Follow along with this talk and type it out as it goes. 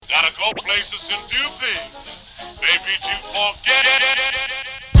go places and do things. Maybe to forget.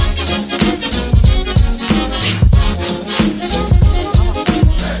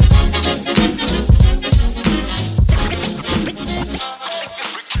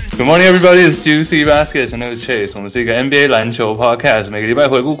 Good morning, everybody. It's Juicy Baskets and it's Chase. 我们是一个 NBA 篮球 podcast， 每个礼拜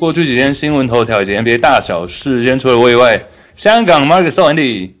回顾过去几天新闻头条以及 NBA 大小事。今天除了我以外，香港 Marcus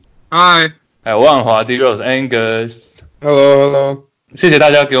Andy，Hi， 还有万华 D Rose Angus，Hello。谢谢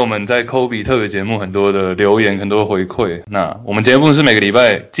大家给我们在 Kobe 特别节目很多的留言，很多回馈。那我们节目是每个礼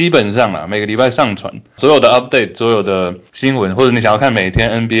拜基本上啦，每个礼拜上传所有的 update， 所有的新闻，或者你想要看每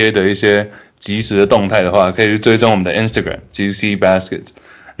天 NBA 的一些即时的动态的话，可以去追踪我们的 Instagram Juicy Baskets。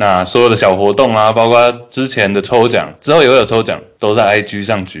那所有的小活动啊，包括之前的抽奖，之后也会有抽奖，都在 IG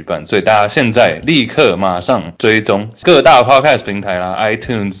上举办，所以大家现在立刻马上追踪各大 podcast 平台啦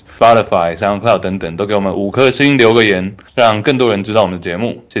 ，iTunes、Spotify、SoundCloud 等等，都给我们5颗星留个言，让更多人知道我们的节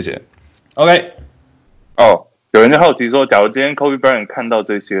目，谢谢。OK， 有人就好奇说，假如今天 Kobe Bryant 看到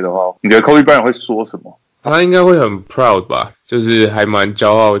这些的话，你觉得 Kobe Bryant 会说什么？他应该会很 proud 吧，就是还蛮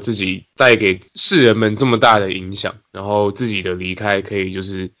骄傲自己带给世人们这么大的影响，然后自己的离开可以就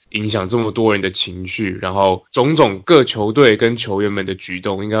是影响这么多人的情绪，然后种种各球队跟球员们的举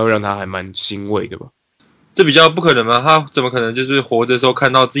动，应该会让他还蛮欣慰的吧。这比较不可能吧？他怎么可能就是活着的时候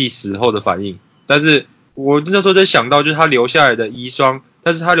看到自己死后的反应？但是我那时候在想到，就是他留下来的遗孀，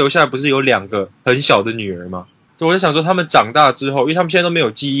但是他留下来不是有2个很小的女儿吗？我在想说，他们长大之后，因为他们现在都没有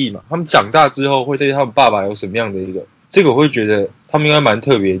记忆嘛，他们长大之后会对他们爸爸有什么样的一个？这个我会觉得他们应该蛮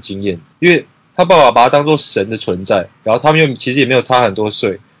特别的经验，因为他爸爸把他当作神的存在，然后他们又其实也没有差很多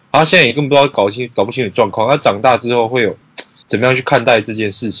岁，他现在也根本不知道搞不清楚状况，他长大之后会有怎么样去看待这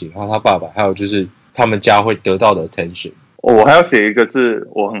件事情，还有他爸爸，还有就是他们家会得到的 attention。我还要写一个是，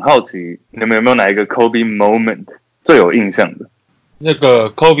我很好奇你们有没有哪一个 Kobe moment 最有印象的？那个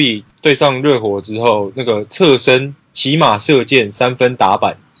Kobe 对上热火之后，那个侧身骑马射箭3分打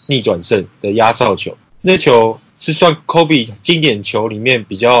板逆转胜的压哨球，那球是算 Kobe 经典球里面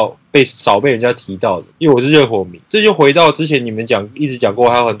比较少被人家提到的，因为我是热火迷。这就回到之前你们一直讲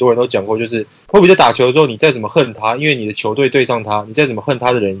过，还有很多人都讲过，就是 Kobe 在打球的时候，你再怎么恨他，因为你的球队对上他，你再怎么恨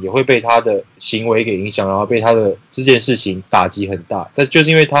他的人也会被他的行为给影响，然后被他的这件事情打击很大。但是就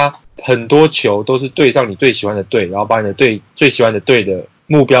是因为他很多球都是对上你最喜欢的队，然后把你的最喜欢的队的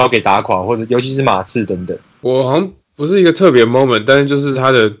目标给打垮，或者尤其是马刺等等。我好像不是一个特别 moment， 但是就是他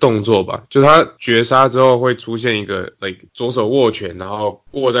的动作吧，就他绝杀之后会出现一个左手握拳，然后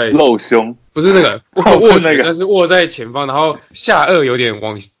握在露胸，不是那个握拳，但是握在前方，然后下颚有点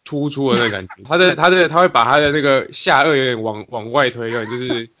往突出的那个感觉。他会把他的那个下颚有点往外推，有点就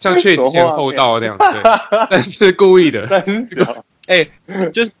是像Chase前后倒那样，对，但是故意的。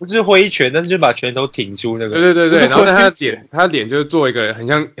就是不是挥拳，但是就把拳头挺出那个。对，然后他的脸就是做一个很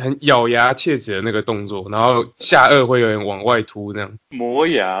咬牙切齿的那个动作，然后下颚会有点往外凸那样。磨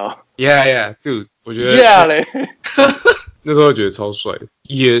牙。Yeah, dude， 我觉得。Yeah 嘞。那时候觉得超帅的，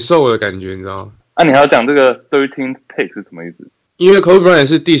野兽的感觉，你知道吗？你还要讲这个 13th pick 是什么意思？因为 Kobe Bryant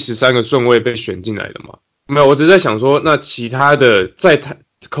是第13个顺位被选进来的嘛。没有，我只是在想说，那其他的在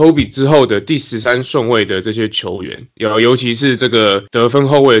Kobe 之后的第13顺位的这些球员，尤其是这个得分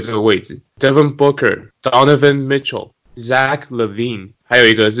后卫的这个位置 ，Devin Booker、Donovan Mitchell、Zach LaVine， 还有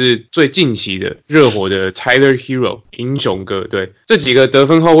一个是最近期的热火的 Tyler Hero 英雄哥。对，这几个得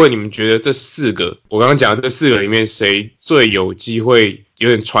分后卫，你们觉得这4个，我刚刚讲的这4个里面，谁最有机会有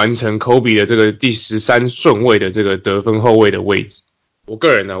点传承 Kobe 的这个第13顺位的这个得分后卫的位置？我个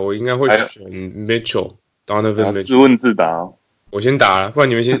人呢，我应该会选 Mitchell、Donovan Mitchell。自问自答哦。我先打了，不然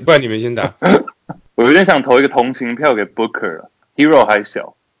你们先打。我有点想投一个同情票给 Booker 了 ，Hero 还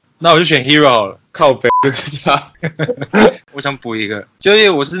小，那我就选 Hero 好了。靠北就是他。我想补一个，就因为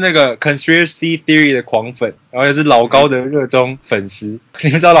我是那个 Conspiracy Theory 的狂粉，然后也是老高的热衷粉丝。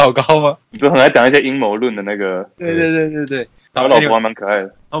你们知道老高吗？你就很爱讲一些阴谋论的那个。对。他老婆还蛮可爱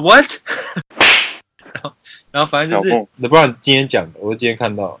的。What？ 然后反正就是 LeBron 今天讲的，我今天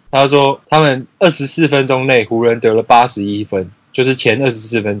看到他说他们24分钟内湖人得了81分，就是前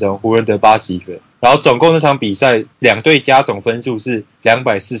24分钟湖人得81分，然后总共那场比赛2队加总分数是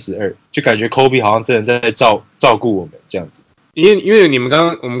242，就感觉 Kobe 好像真的在照顾我们这样子。因为我们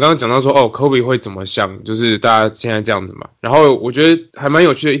刚刚讲到说Kobe 会怎么想，就是大家现在这样子嘛。然后我觉得还蛮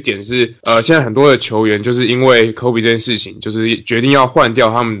有趣的一点是，现在很多的球员就是因为 Kobe 这件事情，就是决定要换掉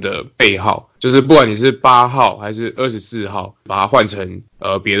他们的背号，就是不管你是8号还是24号，把它换成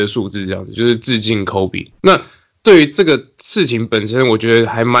别的数字这样子，就是致敬 Kobe。那对于这个事情本身，我觉得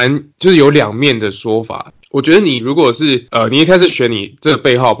还蛮就是有2面的说法。我觉得你如果是你一开始选你这个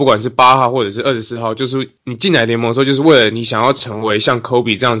背号，不管是8号或者是24号，就是你进来联盟的时候，就是为了你想要成为像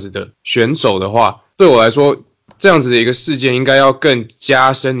Kobe 这样子的选手的话，对我来说，这样子的一个事件应该要更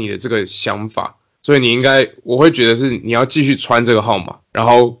加深你的这个想法。所以我会觉得是你要继续穿这个号码，然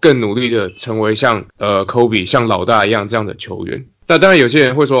后更努力的成为像Kobe 像老大一样这样的球员。那当然有些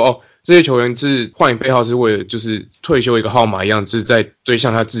人会说这些球员是换一背号是为了就是退休一个号码一样，就是在对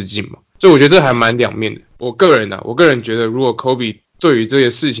向他致敬嘛。所以我觉得这还蛮两面的。我个人觉得如果 Kobe 对于这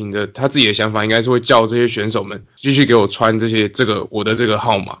些事情的他自己的想法，应该是会叫这些选手们继续给我穿我的这个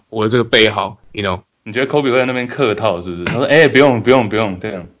号码，我的这个背号 ，you know。你觉得 Kobe 会在那边客套是不是？他说不用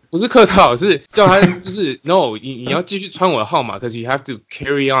这样。不是客套，是叫他就是 no， 你要继续穿我的号码，可是 you have to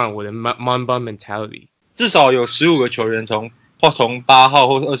carry on 我的 Mamba mentality。至少有15个球员从8号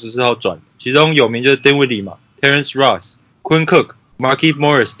或24号转，其中有名就是 Dinwiddie 嘛 ，Terrence Ross、Quinn Cook、Markieff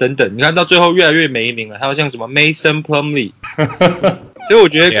Morris 等等。你看到最后越来越没名了，还有像什么 Mason Plumlee。所以我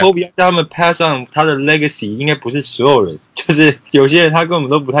觉得 Kobe 要叫他们 pass on 他的 legacy， 应该不是所有人，就是有些人他根本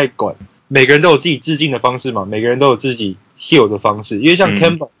都不太管。每个人都有自己致敬的方式嘛，每个人都有自己 heal 的方式。因为像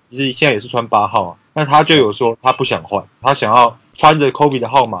Kemba 其实现在也是穿8号啊，那他就有说他不想换，他想要穿着 Kobe 的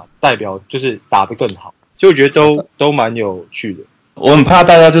号码，代表就是打得更好。所以我觉得都蛮有趣的。我很怕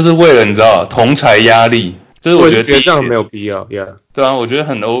大家就是为了你知道同侪压力，就是我觉得这样没有必要 ，Yeah。对啊，我觉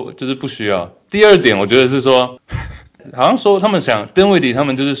得就是不需要。第二点，我觉得是说，好像说他们想Dinwiddie他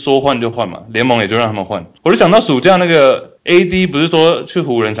们就是说换就换嘛，联盟也就让他们换。我就想到暑假那个 AD 不是说去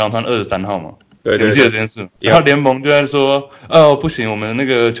湖人常穿23号吗？对，你们记得这件事吗？然后联盟就在说，不行，我们那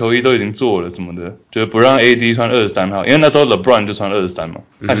个球衣都已经做了什么的，就是不让 AD 穿23号，因为那时候 LeBron 就穿23嘛。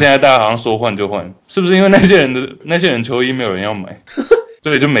那现在大家好像说换就换，是不是因为那些人球衣没有人要买，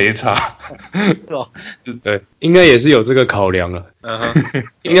所以就没差？对，应该也是有这个考量了。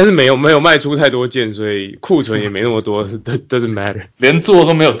应该是没有卖出太多件，所以库存也没那么多，doesn't matter。连做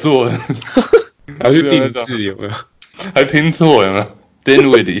都没有做，还要去定制有没有？还拼错有没有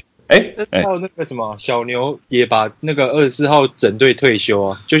 ？Dinwiddie。还有那个什么小牛也把那个24号整队退休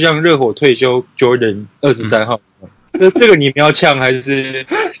啊，就像热火退休 Jordan 23号。这个你们要呛还是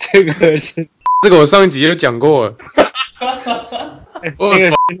这个是？这个我上一集就讲过了。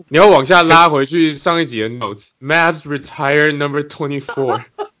你要往下拉回去上一集的 notes。Mavs retire number 24。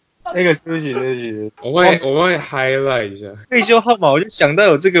那个对不起，我帮你 highlight 一下退休号码，我就想到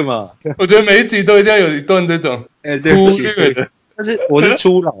有这个嘛。我觉得每一集都一定要有一段这种对不起，但是我是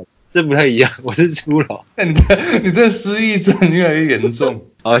初老。这不太一样，我是初老。你这失忆症越来越严重。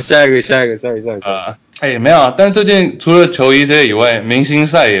好，下一个 sorry 没有啊，但是最近除了球衣这些以外，明星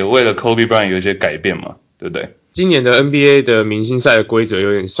赛也为了 Kobe Bryant 有一些改变嘛，对不对？今年的 NBA 的明星赛的规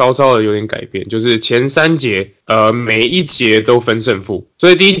则稍稍的有点改变，就是前3节每一节都分胜负，所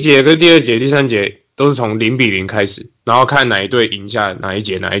以第一节跟第二节、第3节都是从0-0开始，然后看哪一队赢下哪一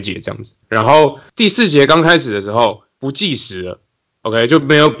节这样子。然后第4节刚开始的时候不计时了。OK， 就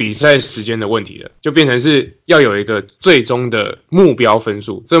没有比赛时间的问题了，就变成是要有一个最终的目标分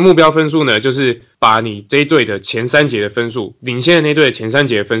数。这个目标分数呢，就是把你这一队的前3节的分数，领先的那队的前3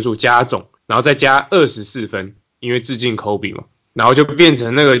节的分数加总，然后再加24分，因为致敬 Kobe 嘛，然后就变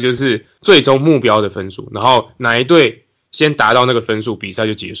成那个就是最终目标的分数。然后哪一队先达到那个分数，比赛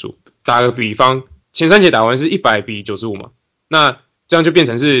就结束。打个比方，前3节打完是100-95嘛，那这样就变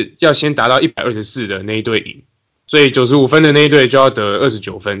成是要先达到124的那一队赢。所以95分的那一队就要得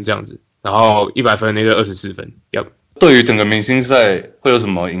29分这样子，然后100分的那队24分。对于整个明星赛会有什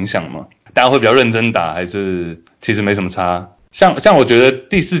么影响吗？大家会比较认真打，还是其实没什么差？像我觉得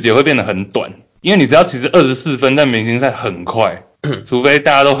第4节会变得很短，因为你知道其实24分在明星赛很快，除非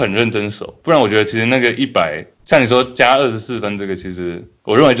大家都很认真守，不然我觉得其实那个100，像你说加24分这个，其实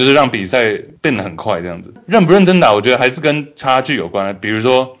我认为就是让比赛变得很快这样子。认不认真打，我觉得还是跟差距有关。比如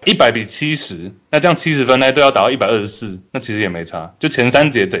说100-70，那这样70分那队要打到124，那其实也没差。就前3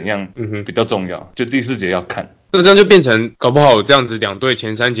节怎样比较重要，就第4节要看。那这样就变成搞不好这样子2队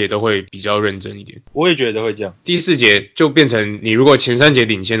前3节都会比较认真一点。我也觉得会这样。第4节就变成你如果前3节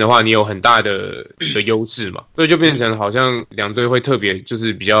领先的话，你有很大的优势嘛，所以就变成好像2队会特别就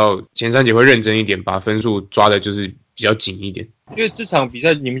是比较前3节会认真一点，把分数抓的就是比较紧一点。因为这场比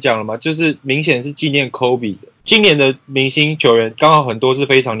赛你们讲了嘛，就是明显是纪念 Kobe 的。今年的明星球员刚好很多是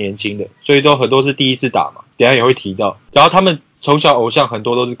非常年轻的，所以都很多是第一次打嘛，等一下也会提到。然后他们从小偶像很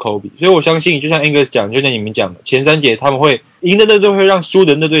多都是 Kobe， 所以我相信就像 Angus 讲，就像你们讲的，前3节他们会赢的那队会让输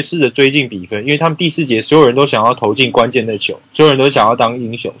的那队试着追进比分，因为他们第4节所有人都想要投进关键的球，所有人都想要当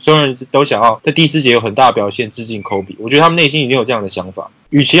英雄，所有人都想要在第4节有很大的表现致敬 Kobe。我觉得他们内心一定有这样的想法，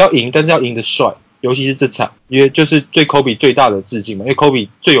与其要赢，但是要赢得帅。尤其是这场，因为就是对 Kobe 最大的致敬嘛，因为 Kobe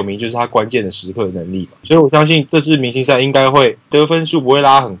最有名就是他关键的时刻的能力嘛，所以我相信这次明星赛应该会得分数不会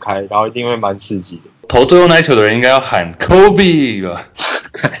拉很开，然后一定会蛮刺激的。投最后那一球的人应该要喊 Kobe 吧？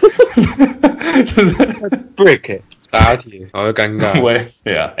就是 break 打铁，好尴尬。喂，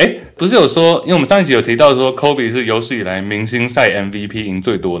对啊，不是有说，因为我们上一集有提到说 Kobe 是有史以来明星赛 MVP 赢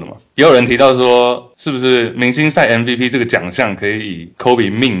最多的嘛，也有人提到说，是不是明星赛 MVP 这个奖项可以以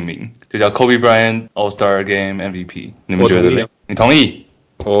Kobe 命名，就叫 Kobe Bryant All-Star Game MVP？ 你们觉得呢？你同意？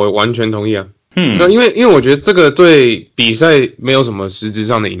我完全同意啊。因为我觉得这个对比赛没有什么实质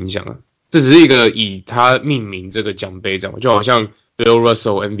上的影响啊，这只是一个以他命名这个奖杯这样，就好像 Bill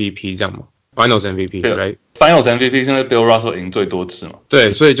Russell MVP 这样嘛。Finals MVP 对 ，Finals MVP 是因为 Bill Russell 赢最多次嘛？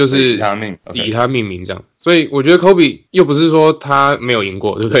对，所以就是以他命名这样。所以我觉得 Kobe 又不是说他没有赢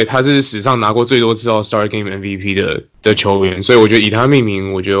过，对不对？他是史上拿过最多次 All-Star Game MVP 的球员，所以我觉得以他命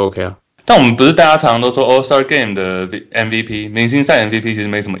名，我觉得 OK 啊。但我们不是大家常常都说 All-Star Game 的 MVP 明星赛 MVP 其实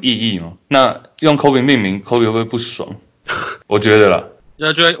没什么意义吗？那用 Kobe 命名 ，Kobe 会不会不爽？我觉得啦。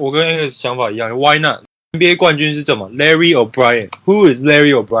那就我跟 Angus 想法一样 ，Why not？NBA 冠军是什么 ？Larry O'Brien。Who is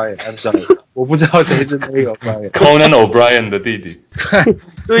Larry O'Brien？I'm sorry， 我不知道谁是 Larry O'Brien。Conan O'Brien 的弟弟。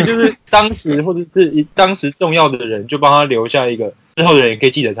所以就是当时或者是当时重要的人，就帮他留下一个之后的人也可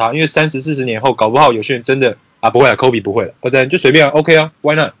以记得他，因为30、40年后，搞不好有些人真的不会了 ，Kobe 不会了，不然就随便OK 啊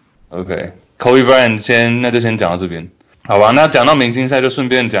 ，Why not？OK，Kobe Bryant 那就先讲到这边。好吧，那讲到明星赛，就顺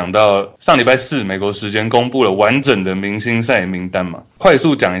便讲到上礼拜四美国时间公布了完整的明星赛名单嘛，快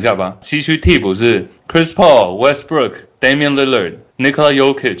速讲一下吧。西区替补是 Chris Paul、Westbrook、Damian Lillard、Nikola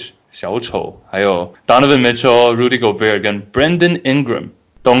Jokic 小丑，还有 Donovan Mitchell、Rudy Gobert 跟 Brandon Ingram。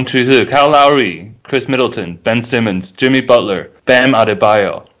东区是 Kyle Lowry、Chris Middleton、Ben Simmons、Jimmy Butler、Bam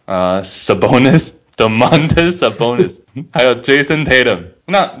Adebayo、Sabonis、Domantas Sabonis 还有 Jason Tatum。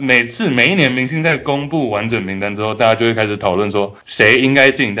那每一年明星赛公布完整名单之后，大家就会开始讨论说谁应该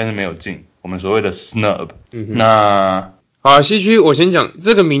进，但是没有进，我们所谓的 snub。那好，西区我先讲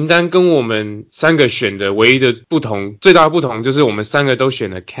这个名单跟我们三个选的唯一的不同，最大的不同就是我们三个都选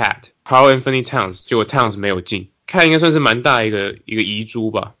了 Karl Anthony Towns， 结果 Towns 没有进。Cat 应该算是蛮大一个遗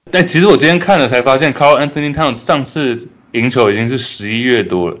珠吧。但其实我今天看了才发现 ，Karl Anthony Towns 上次赢球已经是11月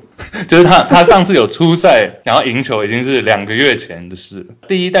多了，就是他上次有出赛，然后赢球已经是2个月前的事了。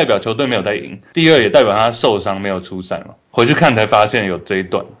第一代表球队没有在赢，第二也代表他受伤没有出赛嘛。回去看才发现有这一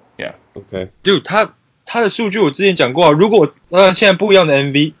段 ，OK， 就他的数据我之前讲过啊，如果现在不一样的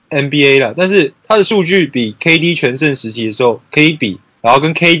NBA 啦，但是他的数据比 KD 全盛时期的时候可以比，然后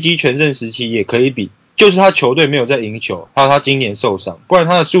跟 KG 全盛时期也可以比。就是他球队没有在赢球，还有他今年受伤，不然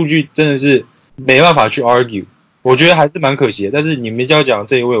他的数据真的是没办法去 argue， 我觉得还是蛮可惜的。但是你们要讲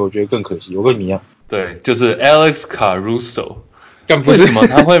这一位，我觉得更可惜。我跟你们一样，对，就是 Alex Caruso， 但不是为什么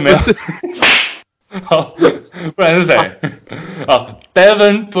他会没有？好，不然是谁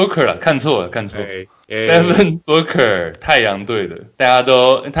？Devin Booker 啦，看错了。Devin Booker 太阳队的，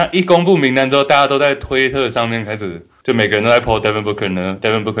他一公布名单之后，大家都在推特上面开始，就每个人都在 po Devin Booker 呢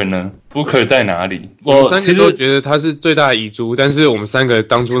 ，Devin Booker 呢 ，Booker 在哪里？我三个都觉得他是最大的遗珠，但是我们三个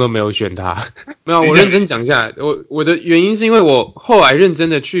当初都没有选他。没有，我认真讲一下，我的原因是因为我后来认真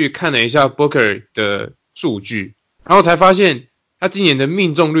的去看了一下 Booker 的数据，然后才发现他今年的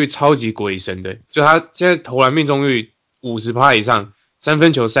命中率超级鬼神的，就他现在投篮命中率50%以上，三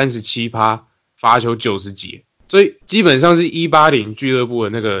分球37%，罚球90几，所以基本上是180俱乐部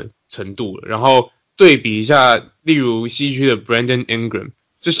的那个程度了。然后对比一下，例如西区的 Brandon Ingram，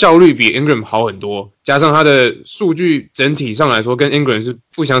 就效率比 Ingram 好很多，加上他的数据整体上来说跟 Ingram 是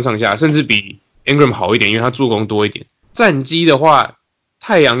不相上下，甚至比 Ingram 好一点，因为他助攻多一点。战绩的话，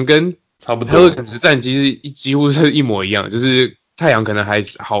太阳跟差不多，可是战绩是几乎是一模一样，就是太阳可能还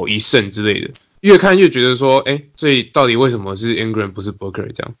好1胜之类的。越看越觉得说，所以到底为什么是 Ingram 不是 Booker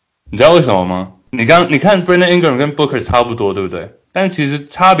这样？你知道为什么吗？你看 Brandon Ingram 跟 Booker 差不多，对不对？但其实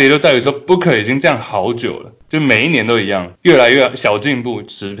差别就在于说 Booker 已经这样好久了，就每一年都一样，越来越小进步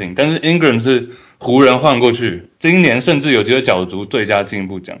持平。但是 Ingram 是湖人换过去，今年甚至有机会角逐最佳进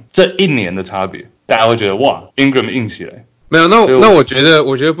步奖，这一年的差别，大家会觉得哇 Ingram 硬起来。没有，那我觉得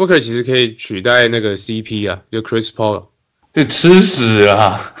Booker 其实可以取代那个 CP 啊，就 Chris Paul。这吃屎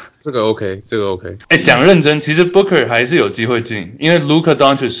啊！这个 OK。讲认真，其实 Booker 还是有机会进，因为 Luka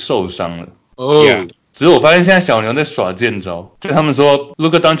Doncic 受伤了。只是我发现现在小牛在耍贱招，就他们说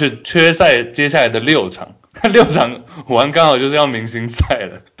Luka Doncic 缺赛接下来的6场，他6场玩刚好就是要明星赛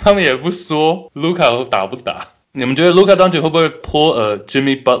了，他们也不说 Luka 打不打。你们觉得 Luka Doncic 会不会泼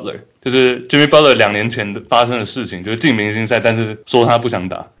Jimmy Butler？ 就是 Jimmy Butler 2年前发生的事情，就是进明星赛，但是说他不想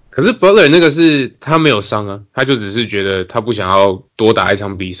打。可是 Butler 那个是他没有伤啊，他就只是觉得他不想要多打一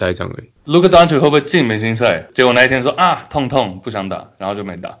场比赛这样而已。Luka Doncic 会不会进明星赛？结果那一天说啊痛不想打，然后就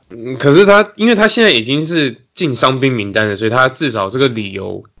没打。可是因为他现在已经是进伤兵名单了，所以他至少这个理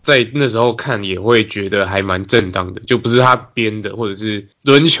由在那时候看也会觉得还蛮正当的，就不是他编的，或者是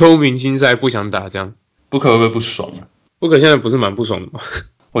轮休明星赛不想打这样。Booker 会不会不爽啊？Booker 现在不是蛮不爽的吗？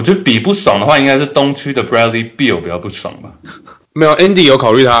我觉得比不爽的话，应该是东区的 Bradley Beal 比较不爽吧。没有 ，Andy 有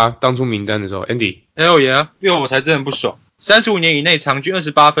考虑他当初名单的时候 ，Andy。Hell yeah， 因为我才真的不爽。35年以内场均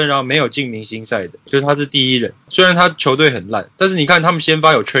28分，然后没有进明星赛的，就是他是第一人。虽然他球队很烂，但是你看他们先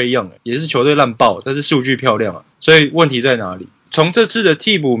发有 Trae Young， 也是球队烂爆，但是数据漂亮啊。所以问题在哪里？从这次的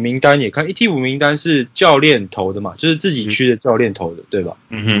替补名单也看，替补名单是教练投的嘛，就是自己区的教练投的，对吧？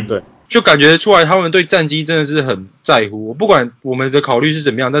嗯哼，对。就感觉出来他们对战绩真的是很在乎。我不管我们的考虑是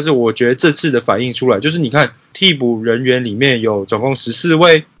怎么样，但是我觉得这次的反应出来，就是你看替补人员里面有总共14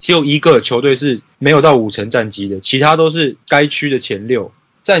位，只有一个球队是没有到5成战绩的，其他都是该区的前6，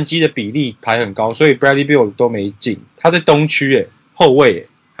战绩的比例排很高，所以 Bradley Beal 都没进。他在东区后卫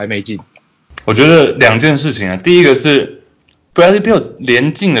还没进。我觉得2件事情啊，第一个是 Bradley Beal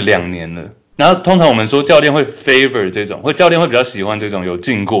连进了2年了，然后通常我们说教练会 favor 这种，教练会比较喜欢这种有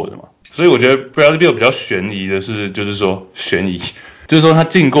进过的嘛。所以我觉得 Bradley Beal 比较悬疑的是，就是说他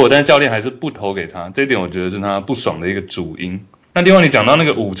进过，但是教练还是不投给他，这一点我觉得是他不爽的一个主因。那另外你讲到那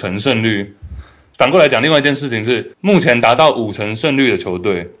个5成胜率，反过来讲，另外一件事情是，目前达到5成胜率的球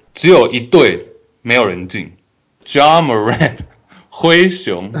队只有一队没有人进 ，Ja Morant 灰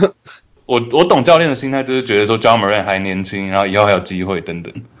熊。我懂教练的心态，就是觉得说 Ja Morant 还年轻，然后以后还有机会等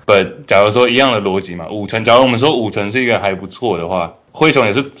等。But 假如说一样的逻辑嘛，5成，假如我们说5成是一个还不错的话，灰熊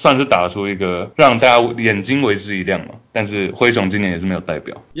也是算是打出一个让大家眼睛为之一亮嘛。但是灰熊今年也是没有代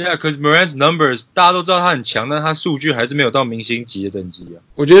表。Yeah, cause Morant's numbers 大家都知道他很强，但他数据还是没有到明星级的等级啊。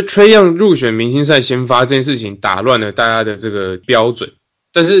我觉得 Trae Young 入选明星赛先发这件事情打乱了大家的这个标准。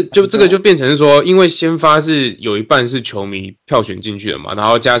但是就这个就变成是说，因为先发是有一半是球迷票选进去的嘛，然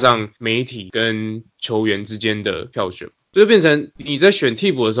后加上媒体跟球员之间的票选，就变成你在选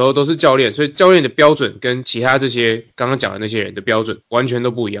替补的时候都是教练，所以教练的标准跟其他这些刚刚讲的那些人的标准完全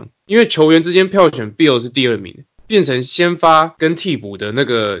都不一样。因为球员之间票选 Beal 是第2名，变成先发跟替补的那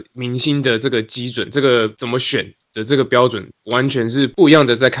个明星的这个基准，这个怎么选的这个标准完全是不一样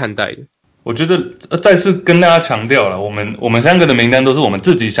的在看待的。我觉得再次跟大家强调了，我们3个的名单都是我们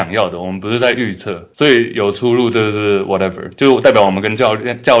自己想要的，我们不是在预测，所以有出入这是 whatever， 就代表我们跟教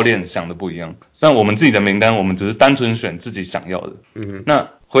练想的不一样。像我们自己的名单，我们只是单纯选自己想要的。那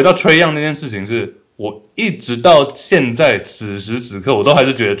回到 Trae Young 那件事情是，我一直到现在此时此刻，我都还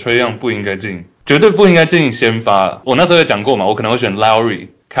是觉得 Trae Young 不应该进，绝对不应该进先发。我那时候也讲过嘛，我可能会选 Kyle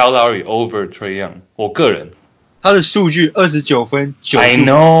Lowry over Trae Young， 我个人。他的数据29分9。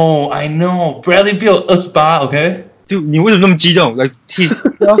I know. Bradley Beal 28 ，OK？ 就你为什么那么激动？来替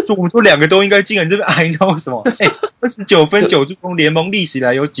我们说2个都应该进啊！你这边 I know 什么？29分9助攻，联盟历史以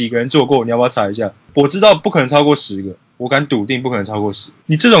来有几个人做过？你要不要查一下？我知道不可能超过10个，我敢笃定不可能超过10。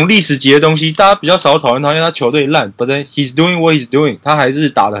你这种历史级的东西，大家比较少讨论他，因为他球队烂。But then he's doing what he's doing， 他还是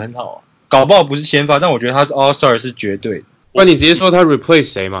打得很好啊。搞不好不是先发，但我觉得他是 All Star 是绝对的。那你直接说他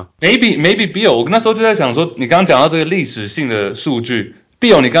replace 谁吗 ？Maybe Beal， 我那时候就在想说，你刚刚讲到这个历史性的数据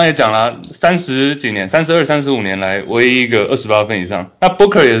 ，Beal 你刚才也讲了，30几年、32、35年来唯一一个28分以上。那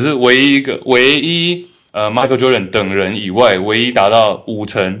Booker 也是唯一Michael Jordan 等人以外唯一达到5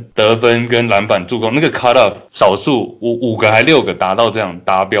成得分跟篮板助攻那个 cut off 少数5个还6个达到这样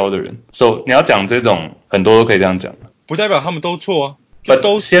达标的人。So 你要讲这种很多都可以这样讲，不代表他们都错啊，就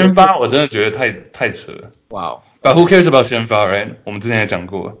都先发，我真的觉得太扯了。哇哦。But who cares about 先发 right？ 我们之前也讲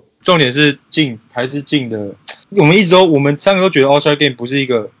过，重点是进还是进的。我们3个都觉得 All-Star Game 不是一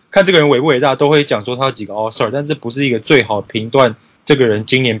个看这个人伟不伟大，都会讲说他有几个 All-Star， 但这不是一个最好评断这个人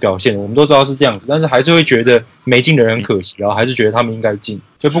今年表现的。我们都知道是这样子，但是还是会觉得没进的人很可惜，然后还是觉得他们应该进。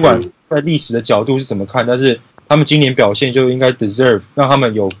就不管在历史的角度是怎么看，但是他们今年表现就应该 deserve 让他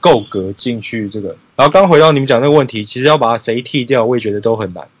们有够格进去这个。然后刚回到你们讲那个问题，其实要把谁剃掉，我也觉得都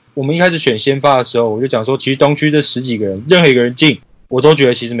很难。我们一开始选先发的时候，我就讲说，其实东区这10几个人，任何一个人进，我都觉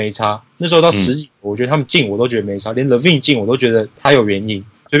得其实没差。那时候到10几，我觉得他们进，我都觉得没差。连 LaVine 进，我都觉得他有原因。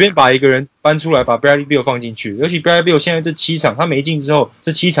随便把一个人搬出来，把 Bradley Beal 放进去，尤其 Bradley Beal 现在这7场，他没进之后，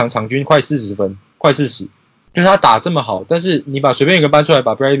这7场场均快40分，快40。就是他打这么好，但是你把随便一个搬出来，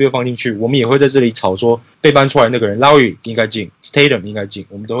把 Bradley Beal 放进去，我们也会在这里吵说被搬出来那个人 Lowry 应该进 ，Tatum 应该进，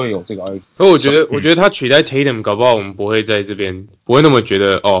我们都会有这个 argument。可我觉得他取代 Tatum， 搞不好我们不会在这边不会那么觉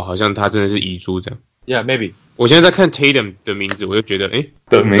得好像他真的是遗珠这样。Yeah, maybe。我现在在看 Tatum 的名字，我就觉得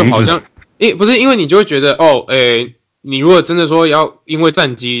的名字好像不是因为你就会觉得你如果真的说要因为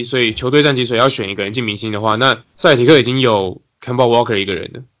战绩，所以球队战绩所以要选一个人进明星的话，那塞尔提克已经有 Kemba Walker 一个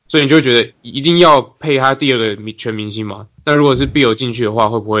人了，所以你就会觉得一定要配他第二个全明星嘛。那如果是 Beal 进去的话，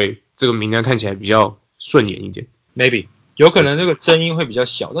会不会这个名单看起来比较顺眼一点 ？Maybe 有可能这个声音会比较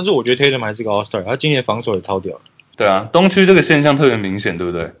小，但是我觉得 Tatum 还是个 All-Star， 他今年防守也超屌。对啊，东区这个现象特别明显，对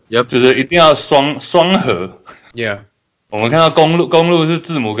不对？ Yep 就是一定要双核。，Yeah， 我们看到公路是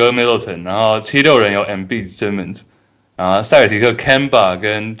字母哥 Middleton， 然后76人有 Embiid Simmons， 然后塞尔提克 Kemba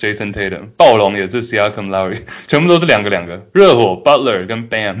跟 Jason Tatum， 暴龙也是 Siakam Lowry， 全部都是两个。热火 Butler 跟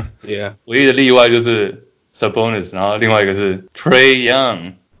Bam， 唯一的例外就是 Sabonis， 然后另外一个是 Trae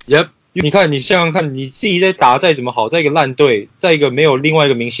Young。Yep。你看，你想想看，你自己在打再怎么好，在一个烂队，在一个没有另外一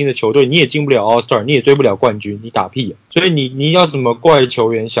个明星的球队，你也进不了 All-Star， 你也追不了冠军，你打屁啊！所以你要怎么怪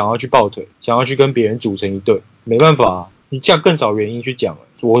球员想要去抱腿，想要去跟别人组成一队？没办法啊，你这样更少原因去讲了。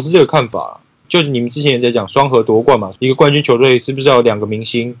我是这个看法啊。就你们之前也在讲双核夺冠嘛，一个冠军球队是不是要有2个明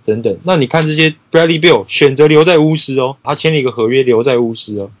星等等？那你看这些 Bradley Beal 选择留在巫师哦，他签了一个合约留在巫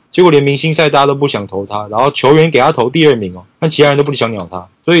师哦，结果连明星赛大家都不想投他，然后球员给他投第2名哦，那其他人都不想鸟他，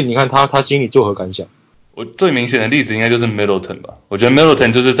所以你看他心里作何感想？我最明显的例子应该就是 Middleton 吧，我觉得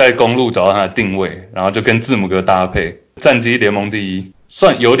Middleton 就是在公路找到他的定位，然后就跟字母哥搭配，战绩联盟第一，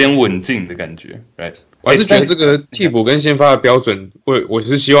算有点稳进的感觉 ，right？ 我还是觉得这个替补跟先发的标准，我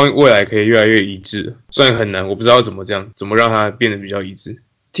是希望未来可以越来越一致，虽然很难，我不知道怎么让它变得比较一致。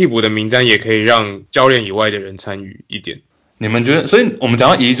替补的名单也可以让教练以外的人参与一点。你们觉得，所以我们讲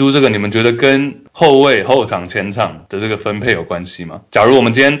到遗珠这个，你们觉得跟后卫、后场、前场的这个分配有关系吗？假如我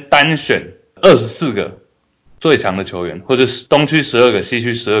们今天单选24个最强的球员，或者是东区12个、西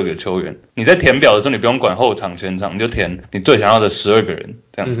区12个球员，你在填表的时候，你不用管后场、前场，你就填你最想要的12个人，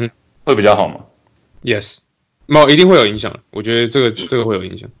这样子会比较好吗？ Yes， 一定会有影响，我觉得这个会有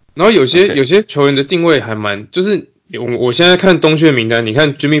影响。然后有些球员的定位还蛮，就是我现在看东区的名单，你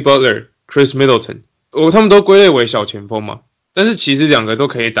看 Jimmy Butler、Chris Middleton， 他们都归类为小前锋嘛，但是其实2个都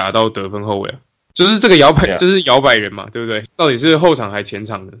可以打到得分后卫啊，就是这个摇摆，这是摇摆人嘛，对不对？到底是后场还前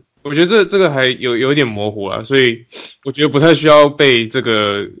场的？我觉得这个还有点模糊啊，所以我觉得不太需要被这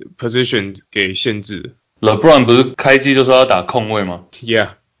个 position 给限制。LeBron 不是开机就说要打控卫吗 ？Yeah，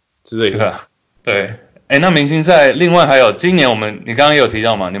 之类的。对，那明星赛另外还有今年你刚刚也有提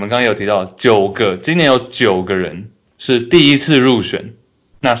到嘛，你们刚刚也有提到9个，今年有9个人是第一次入选。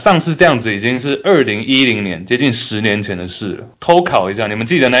那上次这样子已经是2010年，接近10年前的事了。偷考一下，你们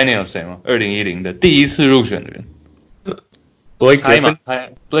记得那一年有谁吗？2010的第一次入选的人。Blake Griffin，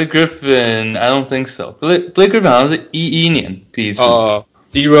 Blake Griffin，I don't think so. Blake Griffin 好像是11年第一次。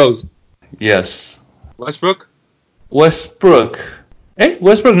D Rose。Yes。Westbrook。Westbrook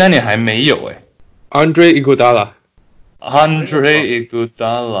那年还没有Andre Iguodala。Andre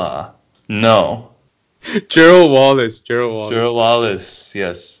Iguodala。No。Gerald Wallace。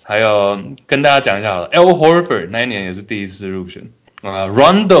Yes。还有跟大家讲一下好了 ，Al Horford 那一年也是第一次入选。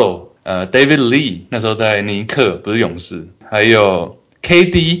Rondo。David Lee 那时候在尼克，不是勇士，还有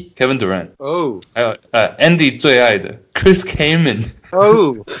KD Kevin Durant， 还有Andy 最爱的 Chris Kaman，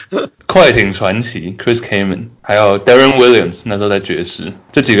 快艇传奇 Chris Kaman， 还有 Darren Williams 那时候在爵士，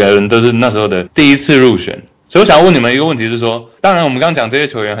这几个人都是那时候的第一次入选。所以我想要问你们一个问题是说，当然我们刚刚讲这些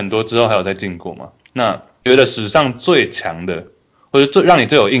球员很多之后还有在进过嘛，那觉得史上最强的或者让你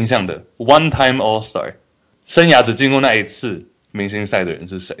最有印象的 One Time All-Star， 生涯只进过那一次明星赛的人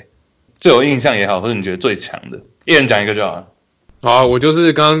是谁？最有印象也好，或者你觉得最强的，一人讲一个就好了。好，我就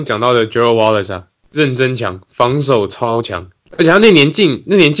是刚刚讲到的 Gerald Wallace 啊，认真强，防守超强，而且他那年进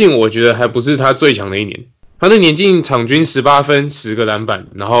我觉得还不是他最强的一年，他那年进场均18分10个篮板，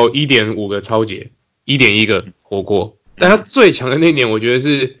然后 1.5 个抄截 1.1 个火锅，但他最强的那年我觉得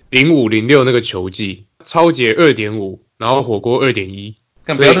是05-06那个球季，抄截 2.5 然后火锅 2.1。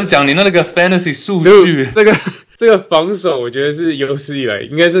不要再讲你那个 fantasy 数据，这个防守我觉得是有史以来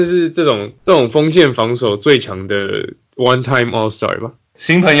应该是这种锋线防守最强的 one time all star 吧。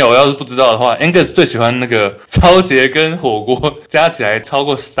新朋友要是不知道的话 ，Angus 最喜欢那个抄截跟火锅加起来超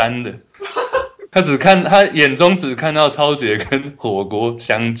过3的，他眼中只看到抄截跟火锅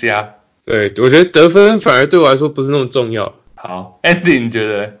相加。对，我觉得得分反而对我来说不是那么重要。好 ，Andy 你觉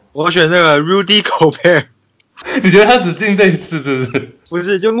得？我选那个 Rudy Gobert。你觉得他只进这一次是不是？不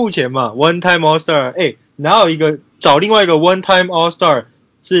是，就目前嘛 ，One Time All Star， 哪有一个找另外一个 One Time All Star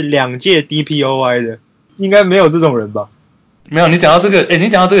是2届 DPOY 的，应该没有这种人吧？没有，你讲到这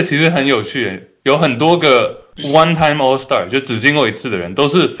个，其实很有趣，有很多个 One Time All Star 就只进过一次的人，都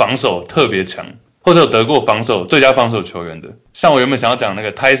是防守特别强，或者有得过最佳防守球员的。像我原本想要讲那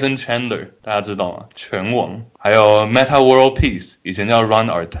个 Tyson Chandler， 大家知道吗？拳王，还有 Meta World Peace， 以前叫 Ron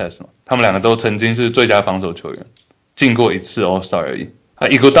Artest 嘛，他们2个都曾经是最佳防守球员。进过一次 All Star 而已。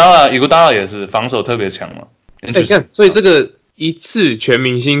Iguodala 也是防守特别强嘛。看，所以这个一次全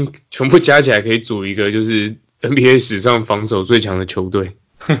明星全部加起来可以组一个就是 NBA 史上防守最强的球队。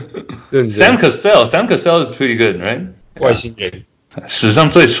Sam Cassell is pretty good, right? 外星人，史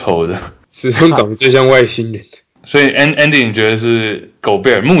上最丑的，史上长得最像外星人。所以 Andy 你觉得是狗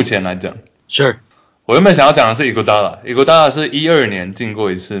贝尔？目前来讲 Sure， 我原本想要讲的是 Iguodala 是12年进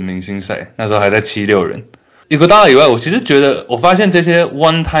过一次明星赛，那时候还在76人。Iguodala 以外，我其实觉得我发现这些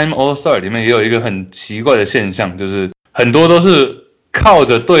One Time All Star 里面也有一个很奇怪的现象，就是很多都是靠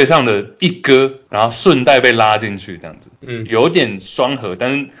着队上的一哥，然后顺带被拉进去这样子，有点双核，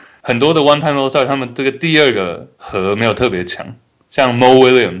但是很多的 One Time All Star 他们这个第二个核没有特别强，像 Mo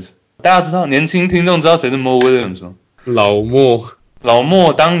Williams， 大家知道年轻听众知道谁是 Mo Williams 吗？老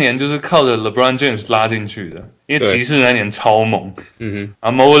莫当年就是靠着 LeBron James 拉进去的，因为骑士那年超猛。然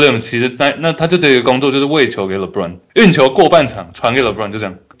后 Mo Williams 其实那他就这个工作就是喂球给 LeBron， 运球过半场传给 LeBron， 就这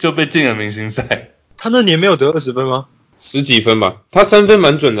样就被进了明星赛。他那年没有得20分吗？10几分吧，他3分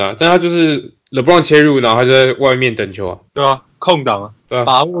蛮准的啊，但他就是 LeBron 切入，然后他就在外面等球啊。对啊，空档啊，对啊，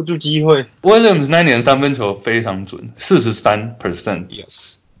把握住机会。Williams 那年3分球非常准，43%。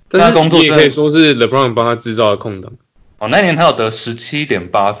Yes， 但是你也可以说是 LeBron 帮他制造的空档。那年他有得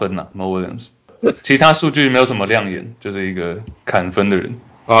 17.8 分啊 Mo Williams， 其他数据没有什么亮眼，就是一个砍分的人。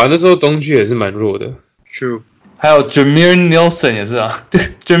那时候东区也是蛮弱的。True， 还有 Jameer Nelson 也是啊，对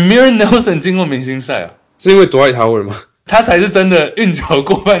 ，Jameer Nelson 进过明星赛啊，是因为Dwight Howard 吗？他才是真的运球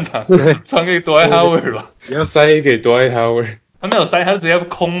过半场传给 Dwight Howard 吧？塞给 Dwight Howard， 他没有塞，他直接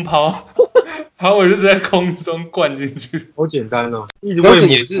空抛，Howard 就直接在空中灌进去，好简单哦。当时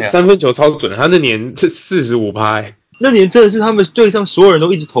也是3分球超准，他那年是45%。那年真的是他们队上所有人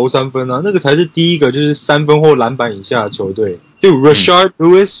都一直投3分啊，那个才是第一个就是3分或篮板以下的球队。就 Rashard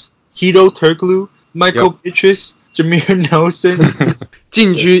Lewis、Hedo Turkoglu、Michael Bridges、Jameer Nelson，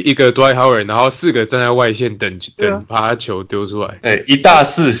 禁区一个 Dwight Howard， 然后4个站在外线等把球丢出来。一大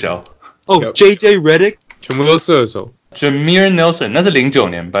4小。JJ Redick 全部都射手。Jameer Nelson 那是09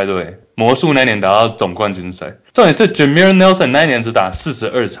年 by the way， 魔术那年打到总冠军赛。重点是 Jameer Nelson 那一年只打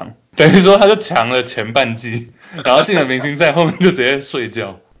42场，等于说他就强了前半季，然后进了明星赛，后面就直接睡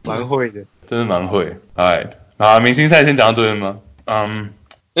觉。蛮会的，真的蛮会。Alright， 明星赛先讲到这边吗？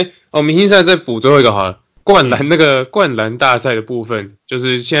明星赛再补最后一个好了。灌篮大赛的部分，就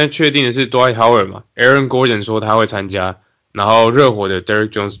是现在确定的是 Dwight Howard 嘛 ，Aaron Gordon 说他会参加，然后热火的 Derrick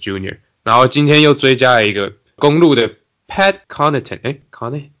Jones Jr.， 然后今天又追加了一个公路的 Pat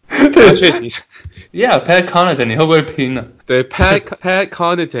Connaughton，Connaughton， 对，确实，Pat Connaughton， 你会不会拼呢？对 ，Pat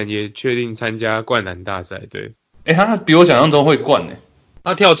Connaughton 也确定参加灌篮大赛，对，他比我想象中会灌呢，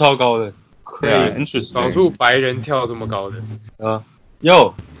他跳超高的，对啊 ，interesting， 少数白人跳这么高的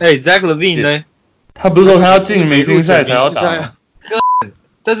，Zach LaVine 呢？他不是说他要进明星赛才要打，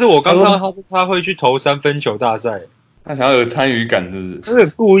但是我刚看到他会去投3分球大赛，他想要有参与感，是不是？他有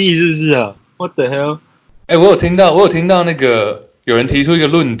点故意是不是啊 ？What the hell？ 我有听到那个有人提出一个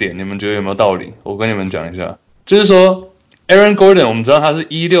论点，你们觉得有没有道理？我跟你们讲一下，就是说 Aaron Gordon 我们知道他是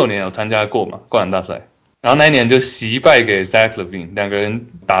16年有参加过嘛灌篮大赛，然后那一年就惜败给 Zach LaVine， 两个人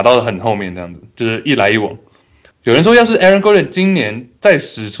打到很后面这样子，就是一来一往。有人说要是 Aaron Gordon 今年再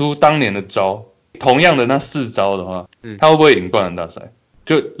使出当年的招，同样的那4招的话，他会不会赢灌篮大赛？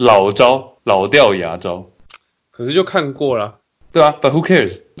就老招，老掉牙招。可是就看过了，对啊 ，But who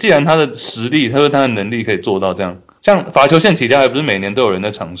cares？ 既然他的实力，他的能力可以做到这样，像罚球线起跳，还不是每年都有人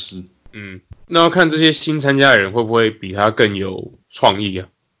在尝试。那要看这些新参加的人会不会比他更有创意啊？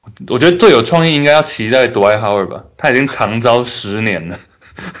我觉得最有创意应该要期待 Dwight Howard 吧，他已经长招10年了。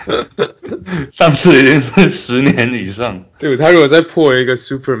上次已经是10年以上。对，他如果再破一个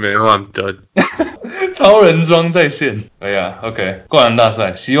Superman 的话 ，I'm done。超人装在线。OK， 灌篮大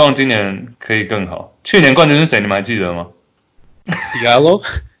赛，希望今年可以更好。去年冠军是谁？你们还记得吗 ？Diallo，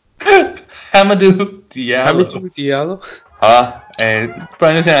 Hamidou Diallo。好了，不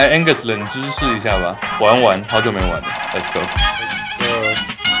然就先来 Angus 冷知识一下吧。玩，好久没玩了 ，Let's go。